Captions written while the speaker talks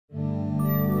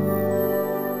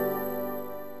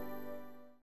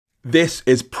This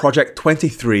is project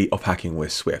 23 of Hacking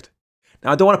with Swift.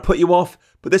 Now I don't want to put you off,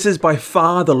 but this is by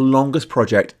far the longest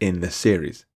project in this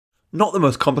series. Not the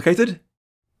most complicated,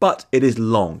 but it is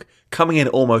long, coming in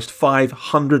almost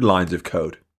 500 lines of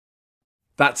code.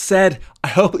 That said, I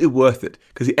hope it'll be worth it,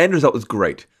 because the end result is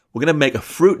great. We're going to make a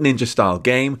Fruit Ninja style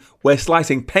game where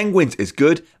slicing penguins is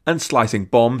good and slicing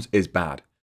bombs is bad.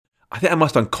 I think I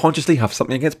must unconsciously have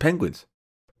something against penguins.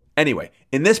 Anyway,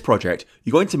 in this project,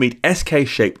 you're going to meet SK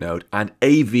Shape Node and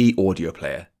AV Audio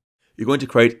Player. You're going to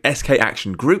create SK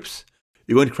Action Groups,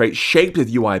 you're going to create shapes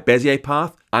with UI Bezier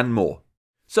path, and more.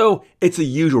 So, it's a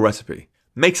usual recipe.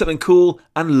 Make something cool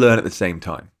and learn at the same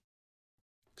time.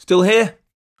 Still here?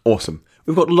 Awesome.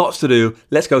 We've got lots to do.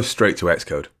 Let's go straight to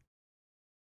Xcode.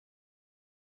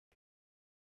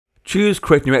 Choose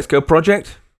Create New Xcode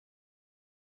Project.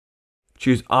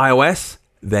 Choose iOS,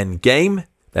 then Game,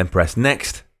 then press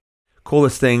Next. Call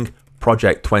this thing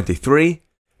Project 23,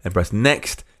 then press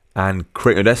Next and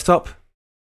create your desktop.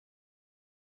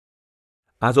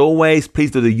 As always,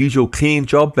 please do the usual cleaning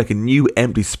job, make a new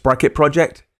empty Sprite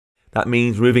project. That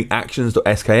means moving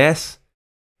actions.sks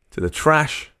to the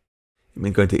trash. It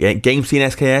means going to game scene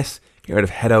SKS, get rid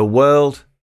of header world,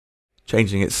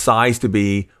 changing its size to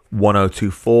be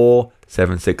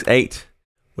 1024768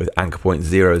 with anchor point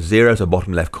 00 to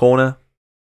bottom left corner.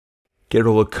 Get rid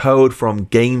of all the code from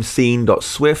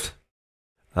gamescene.swift.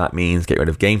 That means get rid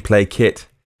of gameplay kit.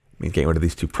 It means getting rid of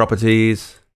these two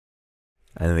properties.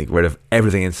 And then get rid of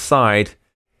everything inside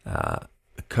the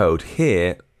code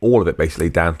here, all of it basically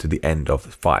down to the end of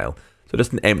the file. So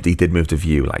just an empty did move to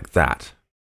view like that.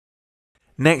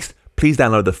 Next, please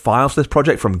download the files for this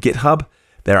project from GitHub.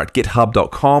 They're at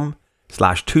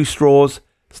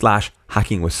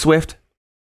github.com/2straws/hackingwithswift.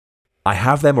 I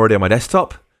have them already on my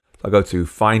desktop. I'll go to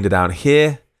Finder down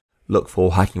here, look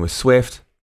for Hacking with Swift,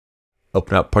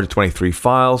 open up Project 23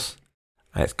 files,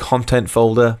 and its content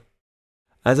folder.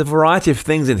 There's a variety of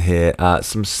things in here,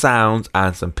 some sounds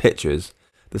and some pictures.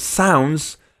 The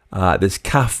sounds, there's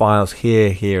CAF files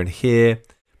here, here, and here,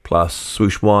 plus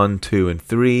swoosh 1, 2, and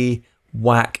 3,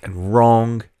 whack and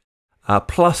wrong,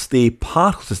 plus the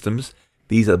particle systems.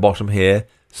 These at the bottom here,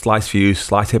 slice fuse,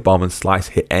 slice hit bomb, and slice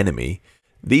hit enemy.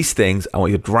 These things I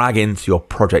want you to drag into your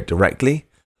project directly.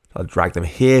 I'll drag them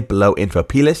here below info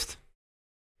plist,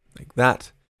 like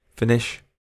that, finish.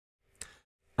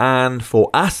 And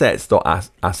for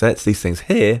assets.assets, these things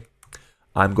here,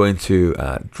 I'm going to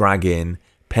drag in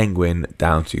penguin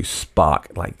down to Spark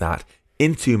like that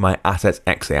into my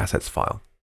assets.exe assets file,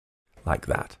 like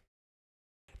that.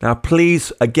 Now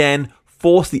please, again,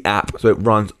 force the app so it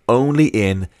runs only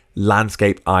in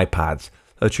landscape iPads.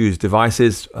 So choose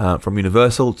devices from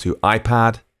Universal to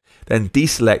iPad, then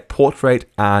deselect portrait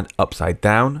and upside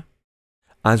down.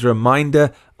 As a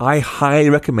reminder, I highly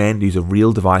recommend use a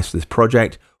real device for this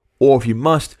project, or if you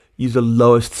must, use the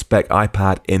lowest spec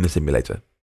iPad in the simulator.